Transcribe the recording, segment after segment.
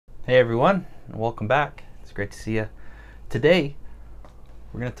Hey everyone, and welcome back. It's great to see you. Today,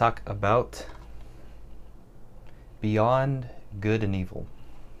 we're going to talk about Beyond Good and Evil.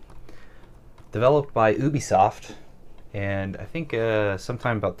 Developed by Ubisoft, and I think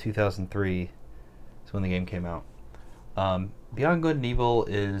sometime about 2003 is when the game came out. Beyond Good and Evil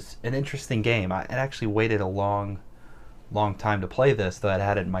is an interesting game. I actually waited a long time to play this, though I'd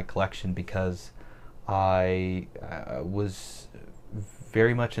had it in my collection because I was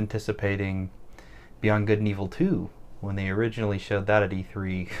very much anticipating Beyond Good and Evil 2 when they originally showed that at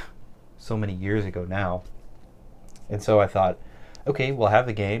E3 so many years ago now. And so I thought, okay, we'll have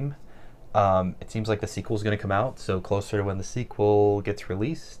the game. It seems like the sequel's going to come out, so closer to when the sequel gets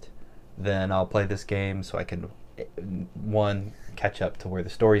released, then I'll play this game so I can, one, catch up to where the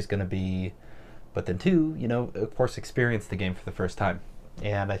story's going to be, but then two, of course, experience the game for the first time.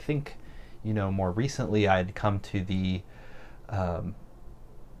 And I think, more recently I'd come to the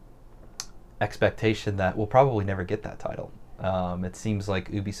expectation that we'll probably never get that title. It seems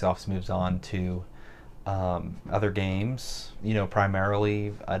like Ubisoft's moves on to other games,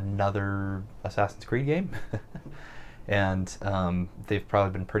 primarily another Assassin's Creed game. And they've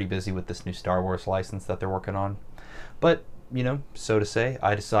probably been pretty busy with this new Star Wars license that they're working on. But, so to say,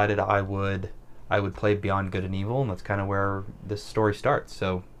 I decided I would play Beyond Good and Evil, and that's kind of where this story starts.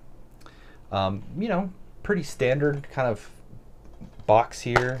 So, pretty standard kind of box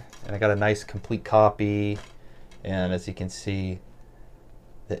here, and I got a nice complete copy, and as you can see,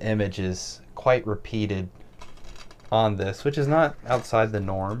 the image is quite repeated on this, which is not outside the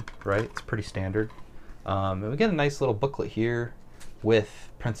norm, right? It's pretty standard. And we get a nice little booklet here with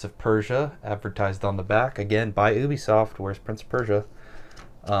Prince of Persia advertised on the back, again by Ubisoft. Where's Prince of Persia?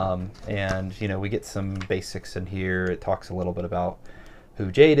 And we get some basics in here. It talks a little bit about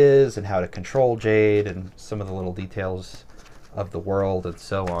who Jade is and how to control Jade and some of the little details of the world and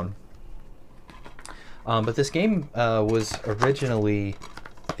so on. But this game was originally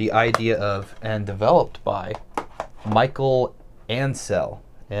the idea of and developed by Michael Ancel.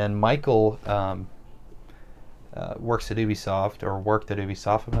 And Michael works at Ubisoft, or worked at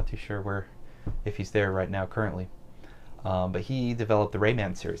Ubisoft. I'm not too sure if he's there right now currently. But he developed the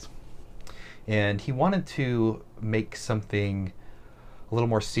Rayman series. And he wanted to make something a little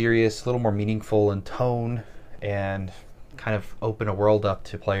more serious, a little more meaningful in tone, and kind of open a world up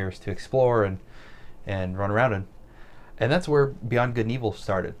to players to explore and run around in. And that's where Beyond Good and Evil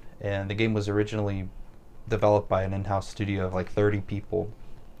started. And the game was originally developed by an in-house studio of like 30 people.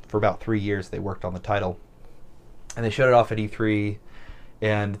 For about 3 years they worked on the title. And they showed it off at E3,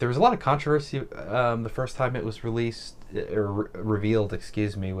 and there was a lot of controversy the first time it was released, or revealed,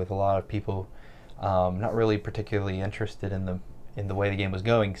 with a lot of people not really particularly interested in the way the game was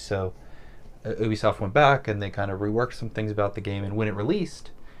going. So Ubisoft went back and they kind of reworked some things about the game, and when it released,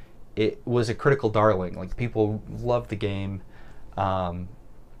 it was a critical darling. Like, people loved the game,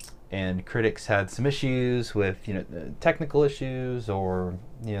 and critics had some issues with technical issues or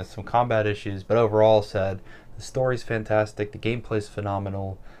some combat issues, but overall said the story's fantastic, the gameplay's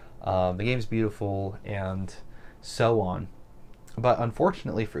phenomenal, the game's beautiful, and so on. But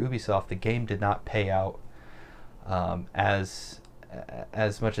unfortunately for Ubisoft, the game did not pay out as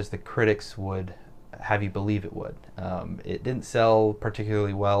much as the critics would have you believe it would. It didn't sell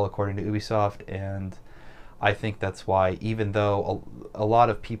particularly well according to Ubisoft, and I think that's why, even though a lot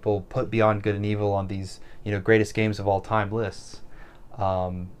of people put Beyond Good and Evil on these greatest games of all time lists,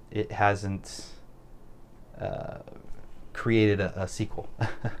 it hasn't created a sequel.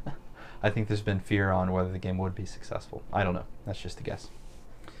 I think there's been fear on whether the game would be successful. I don't know. That's just a guess.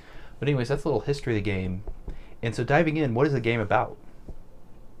 But anyways, that's a little history of the game. And so diving in, what is the game about?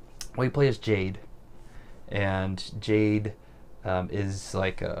 Well, you play as Jade. And Jade is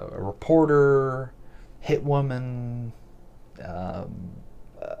like a reporter, hitwoman,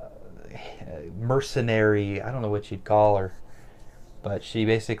 mercenary. I don't know what you'd call her. But she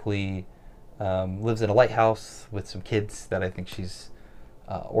basically lives in a lighthouse with some kids that I think she's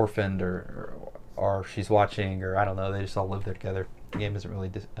orphaned or she's watching, or I don't know. They just all live there together. The game doesn't really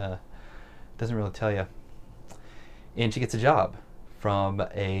tell you. And she gets a job from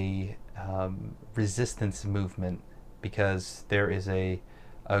a resistance movement, because there is a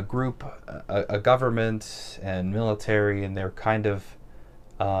group, a government and military, and they're kind of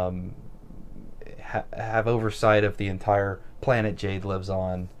have oversight of the entire planet Jade lives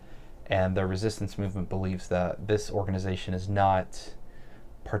on, and the resistance movement believes that this organization is not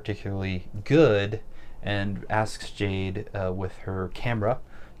particularly good, and asks Jade with her camera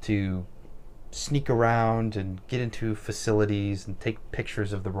to sneak around and get into facilities and take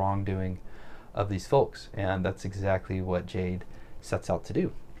pictures of the wrongdoing of these folks. And that's exactly what Jade sets out to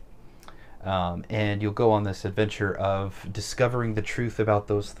do. And you'll go on this adventure of discovering the truth about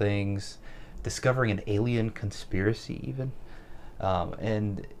those things, discovering an alien conspiracy even.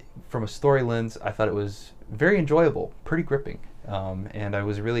 And from a story lens, I thought it was very enjoyable, pretty gripping. And I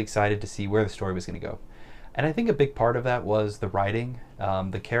was really excited to see where the story was going to go. And I think a big part of that was the writing.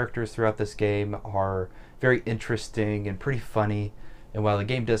 The characters throughout this game are very interesting and pretty funny. And while the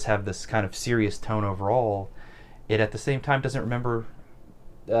game does have this kind of serious tone overall, it at the same time doesn't remember.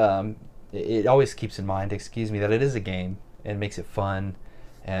 It always keeps in mind, excuse me, that it is a game and makes it fun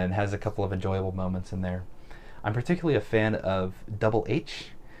and has a couple of enjoyable moments in there. I'm particularly a fan of Double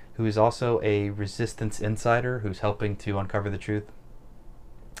H, who is also a Resistance insider who's helping to uncover the truth.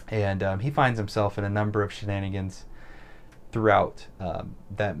 And he finds himself in a number of shenanigans throughout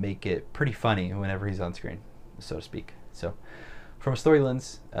that make it pretty funny whenever he's on screen, so to speak. So, from a story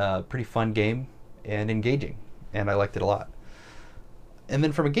lens, pretty fun game and engaging, and I liked it a lot. And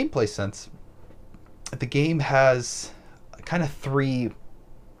then from a gameplay sense, the game has kind of three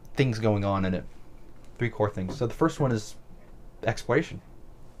things going on in it, three core things. So the first one is exploration.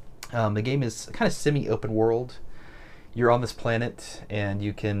 The game is kind of semi-open world. You're on this planet and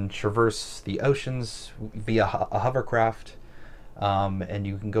you can traverse the oceans via a hovercraft, and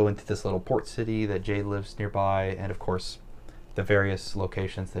you can go into this little port city that Jade lives nearby, and of course the various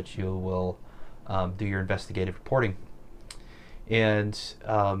locations that you will do your investigative reporting. And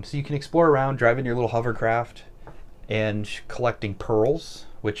so you can explore around, driving your little hovercraft and collecting pearls,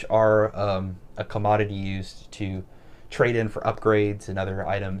 which are a commodity used to trade in for upgrades and other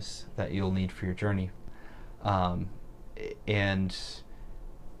items that you'll need for your journey. And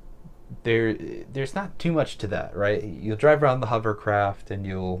there's not too much to that, right? You'll drive around the hovercraft and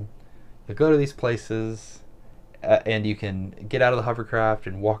you'll go to these places, and you can get out of the hovercraft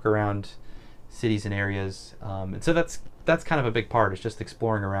and walk around cities and areas. And so that's kind of a big part. It's just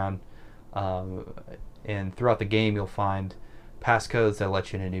exploring around. And throughout the game, you'll find passcodes that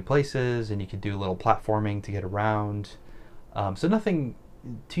let you into new places, and you can do a little platforming to get around. So nothing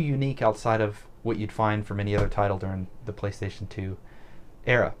too unique outside of what you'd find from any other title during the PlayStation 2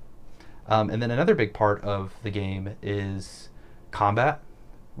 era. And then another big part of the game is combat,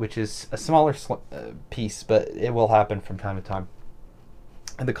 which is a smaller piece, but it will happen from time to time.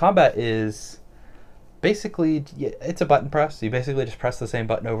 And the combat is basically, it's a button press. You basically just press the same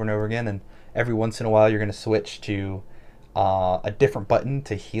button over and over again, and every once in a while you're going to switch to a different button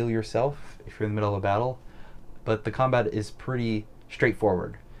to heal yourself if you're in the middle of a battle. But the combat is pretty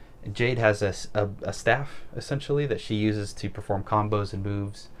straightforward. Jade has a staff, essentially, that she uses to perform combos and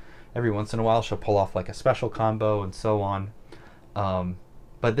moves. Every once in a while she'll pull off like a special combo and so on.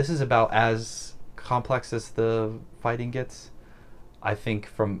 But this is about as complex as the fighting gets. I think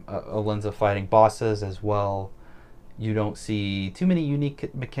from a lens of fighting bosses as well, you don't see too many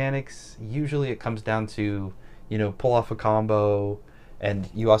unique mechanics. Usually it comes down to, pull off a combo, and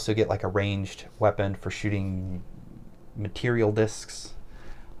you also get like a ranged weapon for shooting material discs.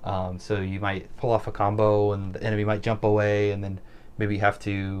 So you might pull off a combo and the enemy might jump away, and then maybe you have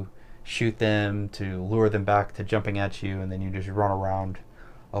to shoot them to lure them back to jumping at you, and then you just run around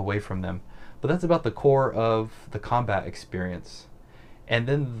away from them. But that's about the core of the combat experience. And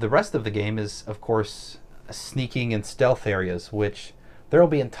then the rest of the game is, of course, sneaking and stealth areas, which there will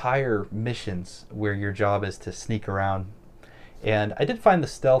be entire missions where your job is to sneak around. And I did find the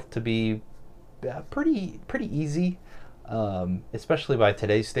stealth to be pretty easy, especially by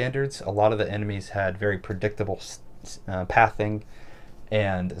today's standards. A lot of the enemies had very predictable pathing,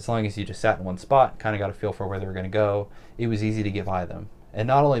 and as long as you just sat in one spot, kind of got a feel for where they were going to go, it was easy to get by them. And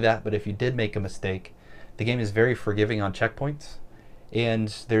not only that, but if you did make a mistake, the game is very forgiving on checkpoints, and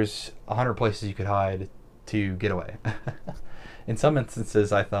there's 100 places you could hide to get away. In some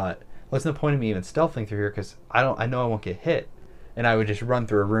instances, I thought, what's the point of me even stealthing through here, because I know I won't get hit, and I would just run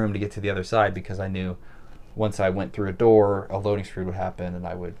through a room to get to the other side, because I knew once I went through a door, a loading screen would happen, and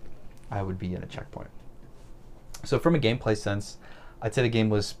I would be in a checkpoint. So from a gameplay sense, I'd say the game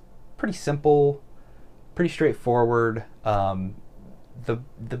was pretty simple, pretty straightforward.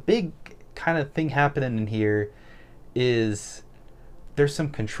 The big kind of thing happening in here is there's some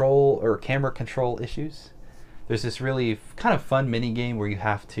control or camera control issues. There's this really kind of fun mini game where you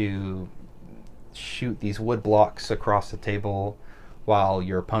have to shoot these wood blocks across the table while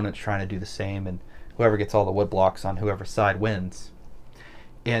your opponent's trying to do the same, and whoever gets all the wood blocks on whoever's side wins.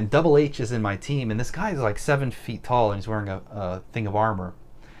 And Double H is in my team, and this guy is like 7 feet tall, and he's wearing a thing of armor.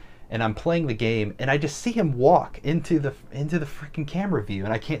 And I'm playing the game, and I just see him walk into the freaking camera view,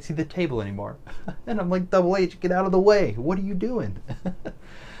 and I can't see the table anymore. And I'm like, Double H, get out of the way! What are you doing?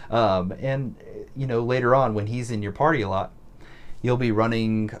 And later on, when he's in your party a lot, you'll be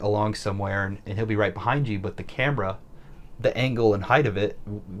running along somewhere and he'll be right behind you, but the camera, the angle and height of it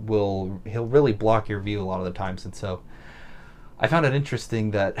he'll really block your view a lot of the times. And so I found it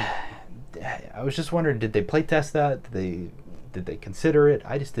interesting that I was just wondering, did they play test that? Did they consider it?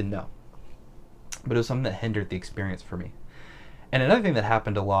 I just didn't know. But it was something that hindered the experience for me. And another thing that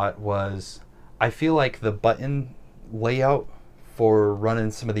happened a lot was I feel like the button layout for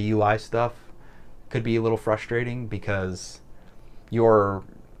running some of the UI stuff could be a little frustrating, because your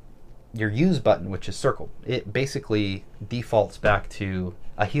use button, which is circled, it basically defaults back to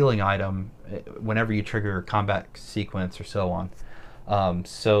a healing item whenever you trigger a combat sequence or so on,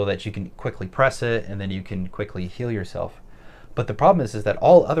 so that you can quickly press it and then you can quickly heal yourself. But the problem is that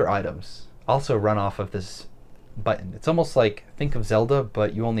all other items also run off of this button. It's almost like, think of Zelda,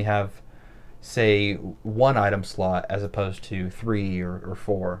 but you only have, say, one item slot as opposed to 3 or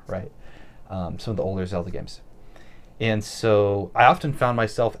 4, right? Some of the older Zelda games. And so I often found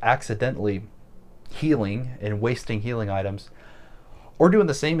myself accidentally healing and wasting healing items, or doing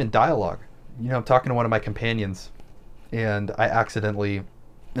the same in dialogue. You know, I'm talking to one of my companions and I accidentally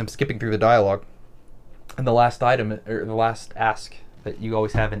am skipping through the dialogue, and the last item, or the last ask that you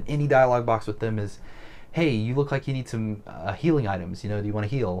always have in any dialogue box with them is, hey, you look like you need some healing items, you know, do you want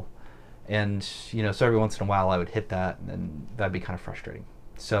to heal? And, you know, so every once in a while I would hit that, and then that'd be kind of frustrating.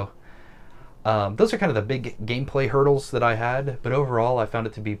 So those are kind of the big gameplay hurdles that I had, but overall I found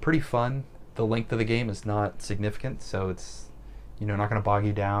it to be pretty fun. The length of the game is not significant, so it's, you know, not going to bog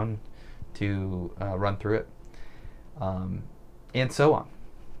you down to run through it, and so on.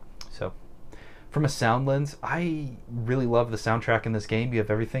 So from a sound lens, I really love the soundtrack in this game. You have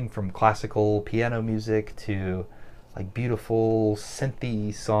everything from classical piano music to like beautiful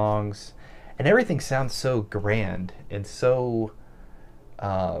synthy songs, and everything sounds so grand and so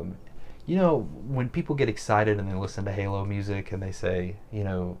you know, when people get excited and they listen to Halo music and they say, you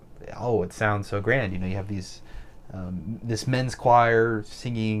know, oh, it sounds so grand, you know, you have these this men's choir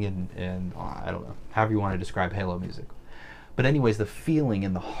singing and I don't know, however you want to describe Halo music. But anyways, the feeling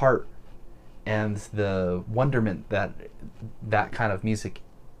and the heart and the wonderment that that kind of music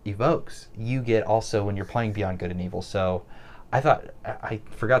evokes, you get also when you're playing Beyond Good and Evil. So I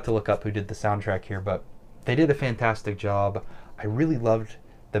forgot to look up who did the soundtrack here, but they did a fantastic job. I really loved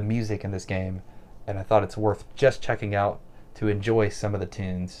the music in this game, and I thought it's worth just checking out to enjoy some of the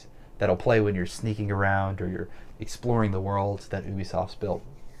tunes that'll play when you're sneaking around or you're exploring the worlds that Ubisoft's built.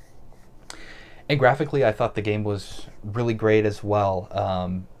 And graphically, I thought the game was really great as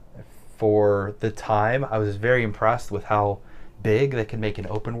well. For the time, I was very impressed with how big they can make an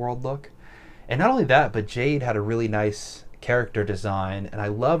open world look. And not only that, but Jade had a really nice character design, and I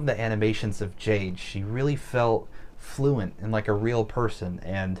love the animations of Jade. She really felt fluent and like a real person,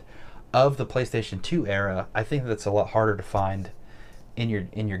 and of the PlayStation 2 era, I think that's a lot harder to find in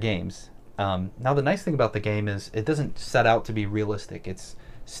your games. Now the nice thing about the game is it doesn't set out to be realistic. It's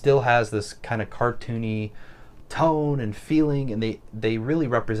still has this kind of cartoony tone and feeling, and they really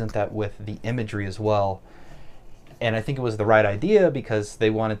represent that with the imagery as well. And I think it was the right idea because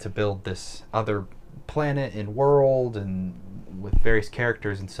they wanted to build this other planet and world and with various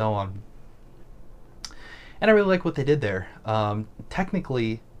characters and so on. And I really like what they did there.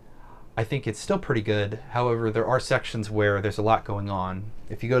 Technically, I think it's still pretty good. However, there are sections where there's a lot going on.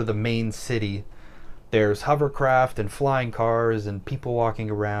 If you go to the main city, there's hovercraft and flying cars and people walking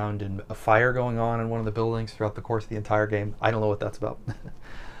around and a fire going on in one of the buildings throughout the course of the entire game. I don't know what that's about.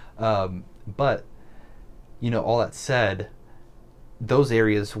 But, you know, all that said, those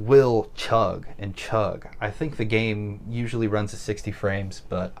areas will chug and chug. I think the game usually runs at 60 frames,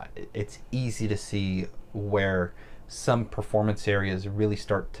 but it's easy to see where some performance areas really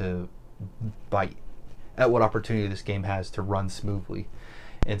start to bite at what opportunity this game has to run smoothly.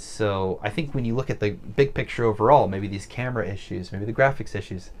 And so I think when you look at the big picture overall, maybe these camera issues, maybe the graphics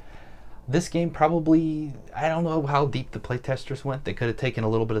issues, this game probably, I don't know how deep the playtesters went. They could have taken a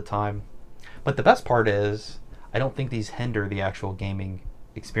little bit of time. But the best part is, I don't think these hinder the actual gaming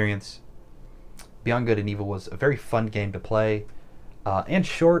experience. Beyond Good and Evil was a very fun game to play, and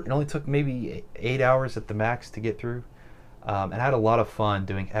short. It only took maybe 8 hours at the max to get through. And I had a lot of fun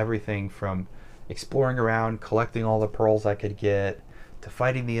doing everything from exploring around, collecting all the pearls I could get, to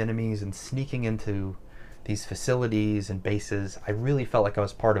fighting the enemies and sneaking into these facilities and bases. I really felt like I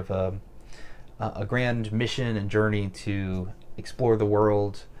was part of a grand mission and journey to explore the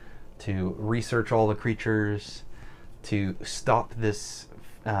world, to research all the creatures, to stop this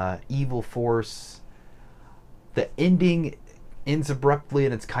evil force. The ending ends abruptly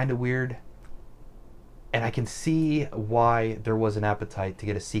and it's kind of weird, and I can see why there was an appetite to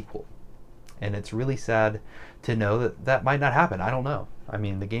get a sequel. And it's really sad to know that that might not happen. I don't know. I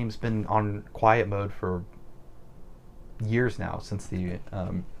mean, the game's been on quiet mode for years now, since the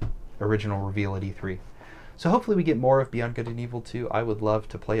original reveal at E3. So hopefully we get more of Beyond Good and Evil 2. I would love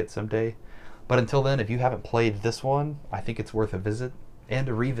to play it someday. But until then, if you haven't played this one, I think it's worth a visit and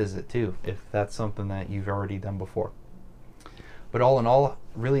a revisit too, if that's something that you've already done before. But all in all,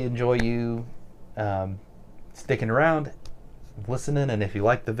 really enjoy you sticking around, listening, and if you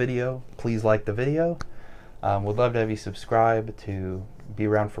like the video, please like the video. Would love to have you subscribe to be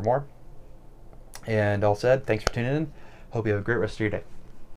around for more. And all said, thanks for tuning in. Hope you have a great rest of your day.